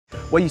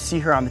What you see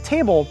here on the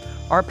table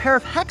are a pair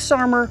of Hex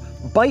Armor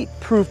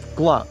bite-proof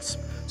gloves.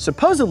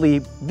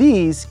 Supposedly,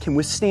 these can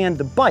withstand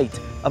the bite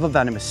of a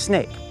venomous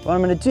snake. What I'm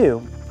gonna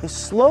do is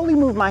slowly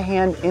move my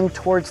hand in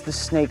towards the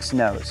snake's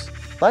nose.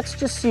 Let's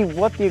just see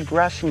what the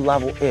aggression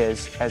level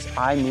is as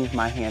I move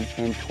my hand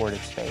in toward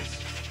its face.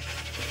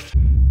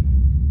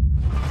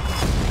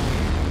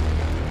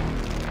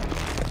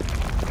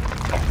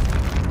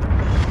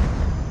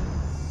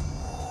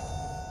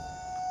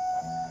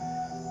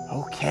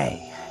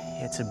 Okay,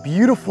 it's a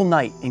beautiful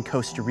night in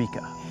Costa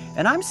Rica,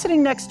 and I'm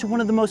sitting next to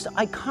one of the most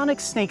iconic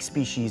snake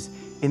species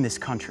in this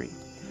country.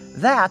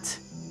 That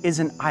is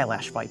an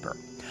eyelash viper.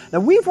 Now,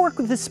 we've worked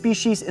with this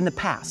species in the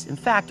past. In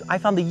fact, I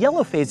found the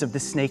yellow phase of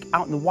this snake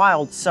out in the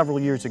wild several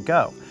years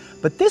ago.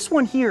 But this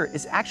one here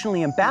is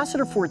actually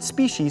ambassador for its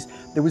species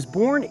that was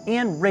born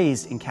and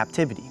raised in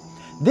captivity.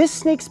 This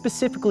snake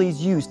specifically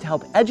is used to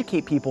help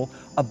educate people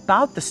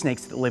about the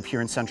snakes that live here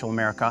in Central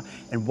America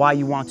and why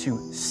you want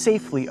to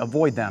safely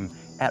avoid them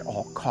at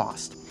all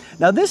cost.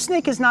 Now, this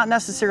snake is not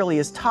necessarily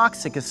as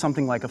toxic as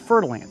something like a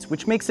fer-de-lance,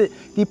 which makes it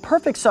the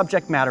perfect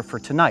subject matter for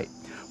tonight.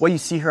 What you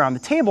see here on the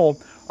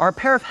table are a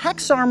pair of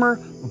Hex Armor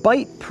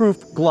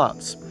bite-proof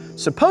gloves.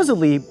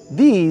 Supposedly,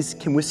 these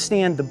can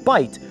withstand the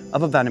bite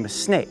of a venomous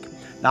snake.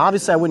 Now,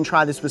 obviously, I wouldn't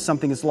try this with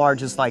something as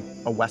large as like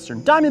a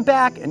Western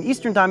diamondback, an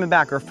Eastern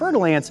diamondback, or a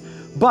fer-de-lance,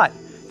 but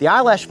the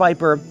eyelash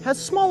viper has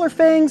smaller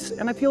fangs,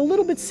 and I feel a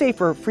little bit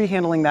safer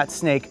free-handling that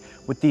snake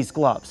with these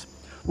gloves.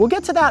 We'll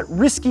get to that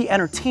risky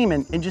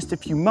entertainment in just a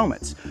few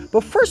moments,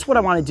 but first what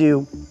I want to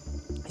do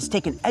is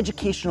take an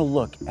educational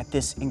look at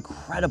this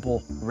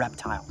incredible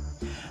reptile.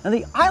 Now,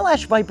 the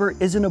eyelash viper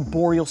is an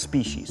arboreal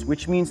species,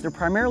 which means they're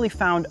primarily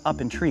found up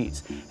in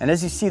trees. And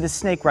as you see the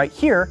snake right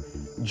here,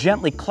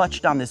 gently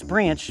clutched on this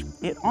branch,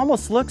 it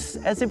almost looks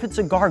as if it's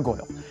a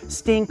gargoyle,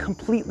 staying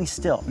completely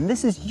still. And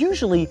this is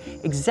usually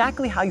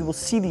exactly how you will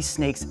see these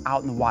snakes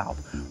out in the wild,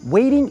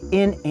 waiting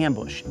in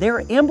ambush. They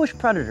are ambush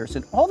predators,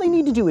 and all they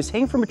need to do is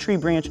hang from a tree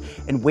branch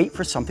and wait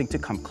for something to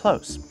come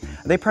close.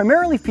 They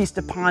primarily feast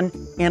upon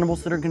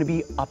animals that are going to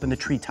be up in the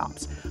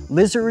treetops.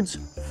 Lizards,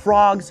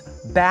 frogs,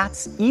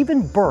 bats,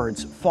 even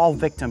birds fall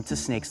victim to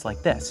snakes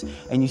like this.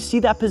 And you see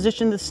that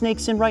position the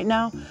snake's in right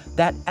now?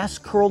 That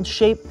S-curled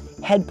shape,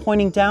 head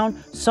pointing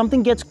down,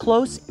 something gets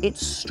close, it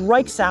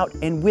strikes out,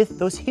 and with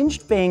those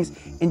hinged fangs,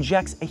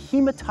 injects a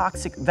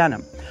hemotoxic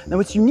venom. Now,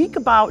 what's unique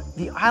about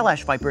the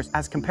eyelash vipers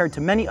as compared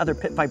to many other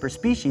pit viper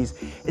species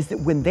is that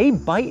when they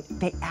bite,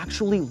 they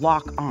actually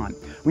lock on.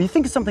 When you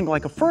think of something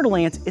like a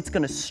fer-de-lance, it's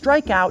gonna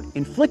strike out,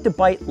 inflict a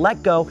bite,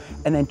 let go,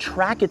 and then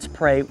track its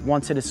prey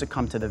once it has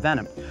succumbed to the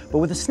venom. But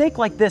with a snake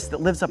like this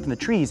that lives up in the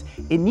trees,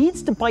 it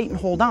needs to bite and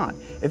hold on.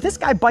 If this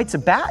guy bites a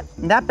bat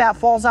and that bat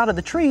falls out of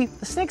the tree,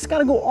 the snake's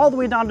gotta go all the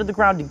way down to the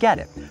ground to get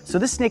it. So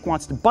this snake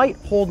wants to bite,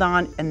 hold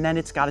on, and then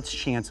it's got its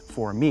chance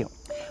for a meal.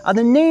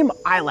 The name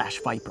eyelash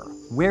viper,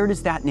 where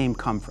does that name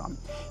come from?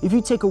 If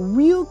you take a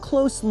real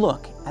close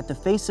look at the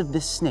face of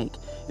this snake,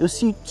 you'll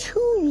see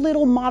two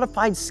little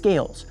modified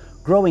scales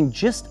growing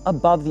just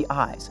above the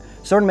eyes.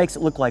 Sort of makes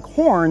it look like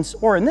horns,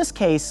 or in this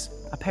case,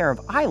 a pair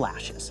of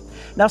eyelashes.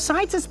 Now,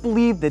 scientists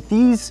believe that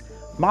these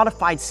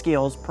modified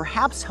scales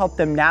perhaps help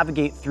them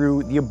navigate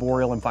through the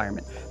arboreal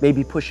environment,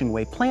 maybe pushing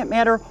away plant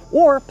matter,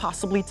 or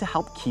possibly to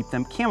help keep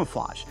them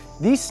camouflaged.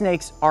 These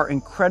snakes are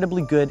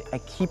incredibly good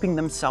at keeping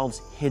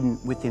themselves hidden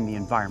within the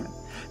environment.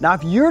 Now,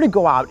 if you're to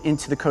go out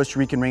into the Costa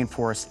Rican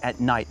rainforest at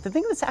night, the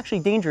thing that's actually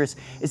dangerous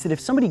is that if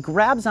somebody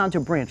grabs onto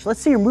a branch, let's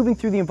say you're moving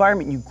through the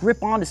environment and you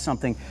grip onto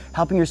something,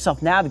 helping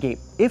yourself navigate,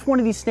 if one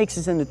of these snakes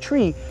is in the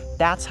tree,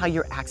 that's how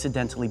you're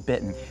accidentally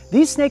bitten.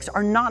 These snakes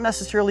are not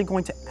necessarily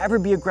going to ever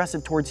be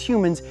aggressive towards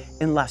humans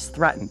unless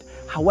threatened.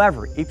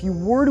 However, if you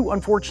were to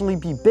unfortunately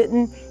be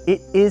bitten,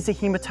 it is a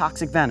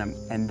hemotoxic venom,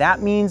 and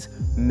that means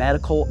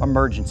medical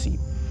emergency.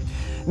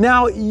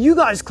 Now, you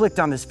guys clicked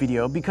on this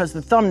video because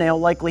the thumbnail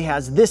likely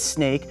has this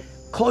snake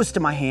close to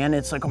my hand.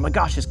 It's like, oh my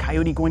gosh, is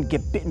Coyote going to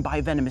get bitten by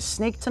a venomous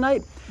snake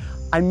tonight?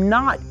 I'm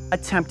not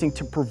attempting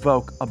to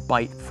provoke a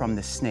bite from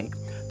this snake.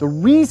 The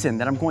reason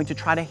that I'm going to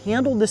try to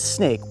handle this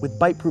snake with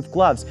bite-proof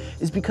gloves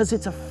is because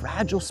it's a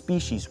fragile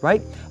species,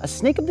 right? A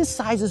snake of this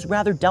size is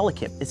rather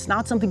delicate. It's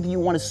not something that you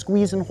want to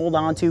squeeze and hold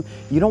on to.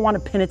 You don't want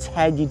to pin its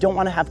head. You don't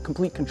want to have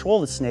complete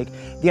control of the snake.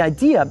 The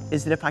idea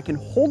is that if I can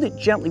hold it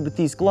gently with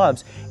these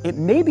gloves, it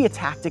may be a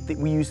tactic that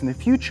we use in the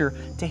future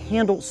to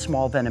handle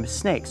small venomous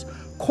snakes.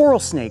 Coral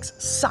snakes,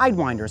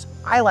 sidewinders,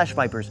 eyelash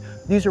vipers,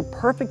 these are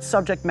perfect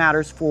subject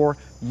matters for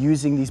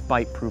using these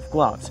bite-proof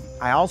gloves.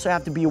 I also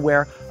have to be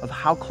aware of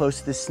how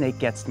close this snake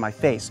gets to my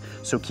face,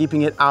 so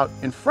keeping it out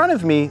in front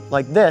of me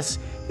like this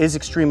is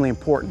extremely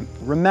important.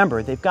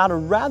 Remember, they've got a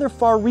rather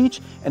far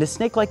reach, and a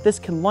snake like this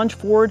can lunge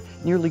forward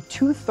nearly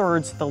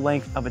 2/3 the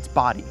length of its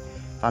body.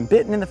 If I'm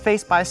bitten in the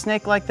face by a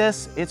snake like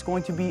this, it's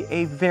going to be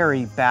a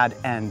very bad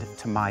end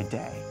to my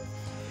day.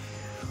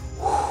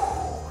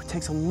 It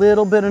takes a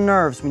little bit of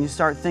nerves when you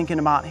start thinking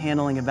about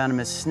handling a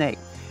venomous snake.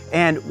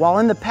 And while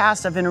in the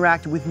past I've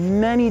interacted with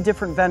many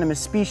different venomous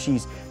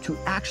species, to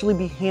actually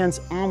be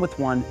hands-on with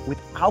one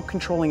without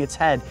controlling its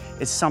head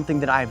is something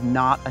that I have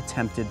not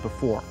attempted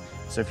before.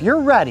 So if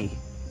you're ready,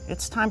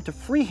 it's time to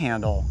free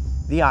handle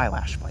the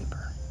Eyelash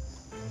Viper.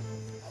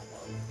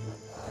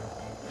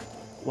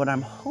 What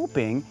I'm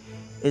hoping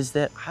is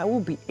that I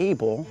will be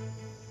able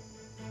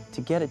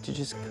to get it to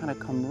just kind of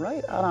come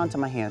right out onto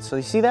my hand. So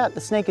you see that?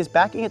 The snake is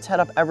backing its head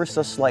up ever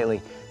so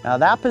slightly. Now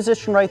that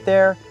position right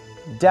there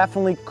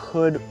definitely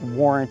could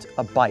warrant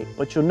a bite.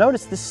 But you'll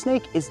notice the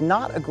snake is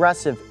not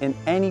aggressive in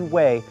any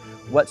way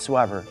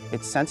whatsoever.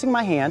 It's sensing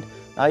my hand.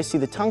 Now you see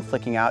the tongue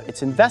flicking out.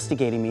 It's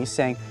investigating me,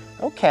 saying,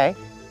 okay,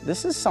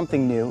 this is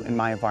something new in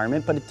my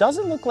environment, but it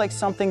doesn't look like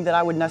something that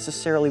I would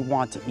necessarily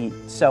want to eat.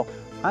 So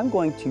I'm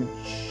going to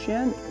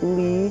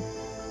gently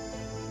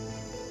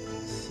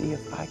see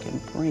if I can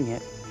bring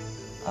it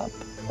up.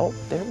 Oh,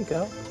 there we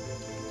go.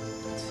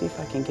 Let's see if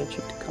I can get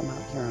you to come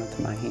out here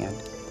onto my hand.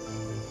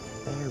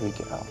 There we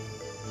go.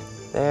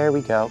 There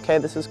we go. Okay,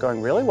 this is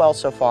going really well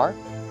so far.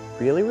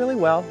 Really, really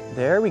well.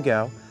 There we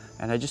go.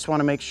 And I just want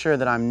to make sure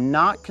that I'm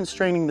not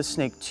constraining the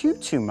snake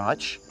too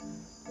much.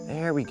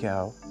 There we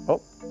go.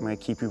 Oh, I'm going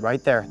to keep you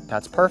right there.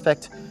 That's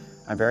perfect.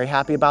 I'm very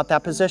happy about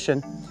that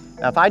position.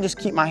 Now, if I just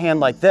keep my hand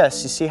like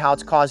this, you see how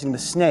it's causing the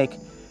snake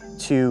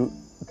to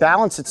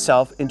balance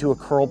itself into a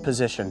curled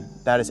position.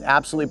 That is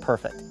absolutely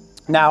perfect.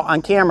 Now,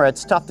 on camera,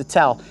 it's tough to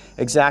tell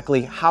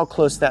exactly how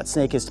close that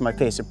snake is to my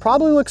face. It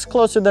probably looks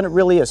closer than it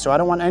really is, so I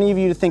don't want any of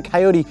you to think,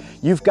 Coyote,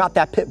 you've got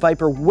that pit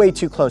viper way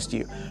too close to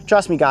you.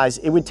 Trust me, guys,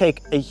 it would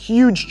take a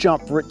huge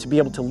jump for it to be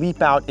able to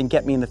leap out and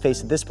get me in the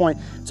face at this point.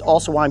 It's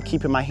also why I'm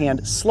keeping my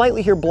hand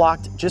slightly here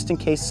blocked, just in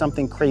case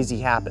something crazy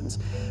happens.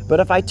 But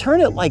if I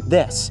turn it like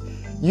this,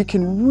 you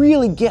can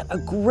really get a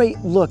great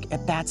look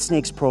at that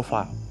snake's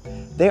profile.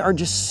 They are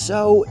just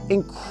so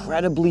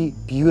incredibly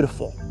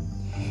beautiful.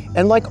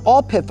 And like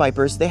all pit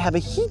vipers, they have a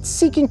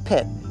heat-seeking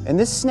pit, and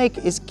this snake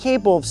is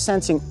capable of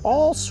sensing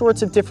all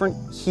sorts of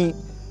different heat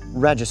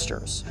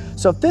registers.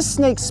 So if this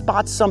snake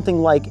spots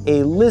something like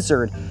a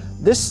lizard,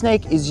 this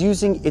snake is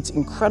using its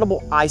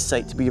incredible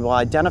eyesight to be able to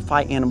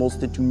identify animals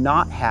that do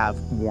not have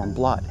warm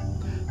blood.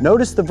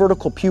 Notice the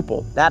vertical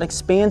pupil. That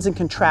expands and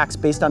contracts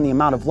based on the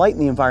amount of light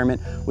in the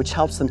environment, which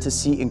helps them to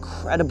see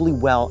incredibly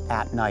well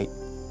at night.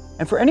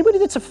 And for anybody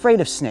that's afraid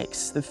of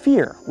snakes, the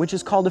fear, which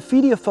is called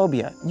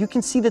ophidiophobia, you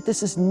can see that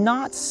this is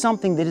not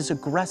something that is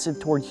aggressive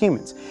toward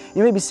humans.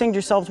 You may be saying to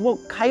yourselves, well,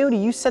 Coyote,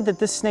 you said that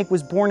this snake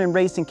was born and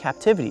raised in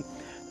captivity.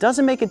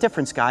 Doesn't make a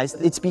difference, guys.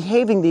 It's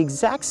behaving the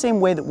exact same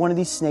way that one of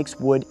these snakes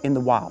would in the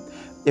wild.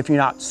 If you're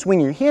not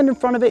swinging your hand in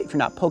front of it, if you're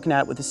not poking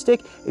at it with a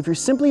stick, if you're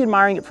simply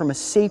admiring it from a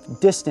safe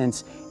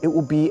distance, it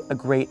will be a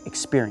great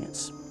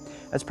experience.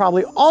 That's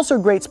probably also a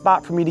great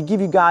spot for me to give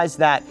you guys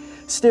that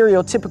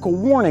stereotypical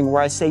warning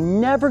where I say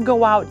never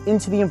go out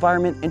into the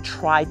environment and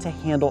try to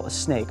handle a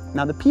snake.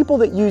 Now, the people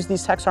that use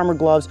these Tex Armor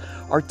gloves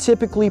are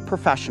typically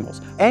professionals.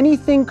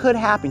 Anything could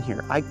happen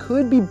here. I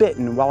could be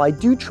bitten. While I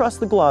do trust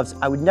the gloves,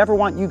 I would never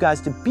want you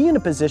guys to be in a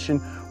position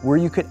where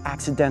you could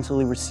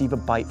accidentally receive a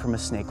bite from a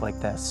snake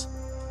like this.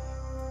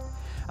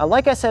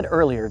 Like I said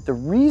earlier, the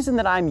reason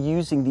that I'm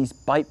using these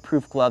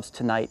bite-proof gloves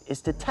tonight is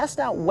to test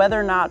out whether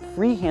or not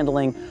free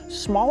handling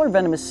smaller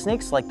venomous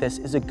snakes like this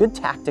is a good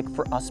tactic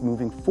for us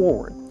moving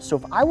forward. So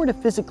if I were to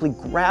physically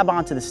grab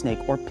onto the snake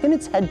or pin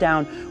its head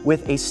down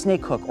with a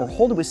snake hook or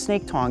hold it with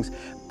snake tongs,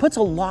 puts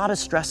a lot of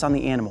stress on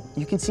the animal.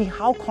 You can see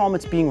how calm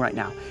it's being right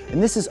now.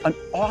 And this is an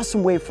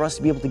awesome way for us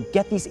to be able to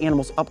get these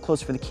animals up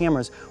close for the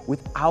cameras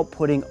without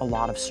putting a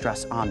lot of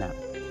stress on them.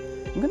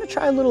 I'm gonna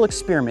try a little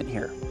experiment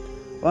here.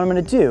 What I'm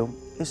gonna do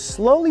is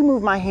slowly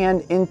move my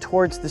hand in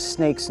towards the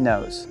snake's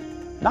nose.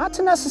 Not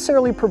to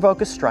necessarily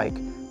provoke a strike,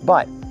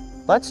 but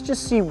let's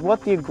just see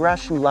what the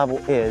aggression level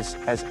is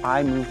as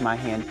I move my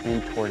hand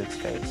in toward its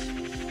face.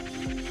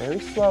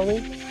 Very slowly.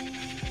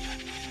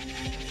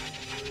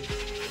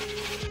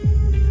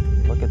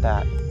 Look at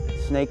that.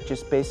 Snake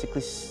just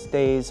basically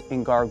stays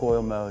in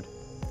gargoyle mode.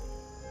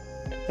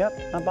 Yep,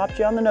 I bopped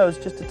you on the nose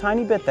just a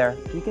tiny bit there.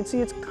 You can see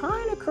it's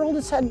kind of curled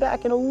its head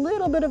back in a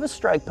little bit of a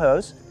strike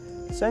pose,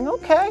 saying,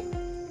 okay,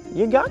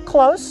 you got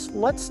close.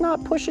 Let's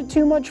not push it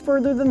too much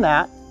further than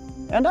that.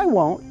 And I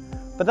won't,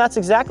 but that's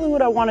exactly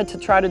what I wanted to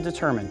try to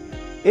determine.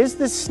 Is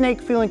this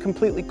snake feeling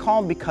completely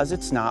calm because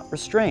it's not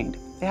restrained?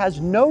 It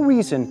has no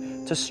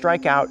reason to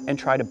strike out and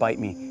try to bite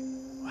me.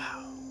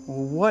 Wow,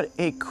 what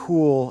a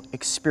cool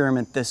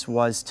experiment this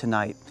was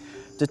tonight.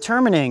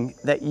 Determining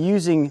that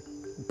using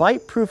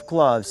bite-proof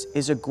gloves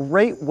is a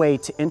great way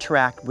to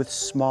interact with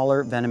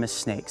smaller venomous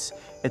snakes.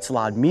 It's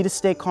allowed me to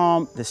stay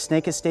calm, the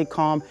snake has stayed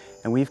calm,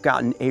 and we've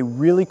gotten a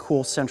really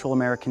cool Central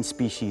American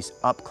species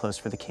up close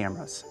for the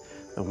cameras.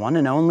 The one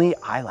and only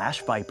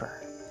Eyelash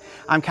Viper.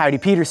 I'm Coyote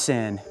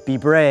Peterson. Be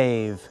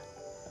brave.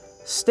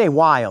 Stay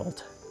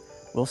wild.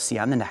 We'll see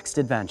you on the next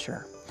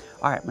adventure.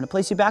 All right, I'm gonna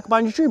place you back up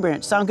on your tree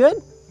branch. Sound good?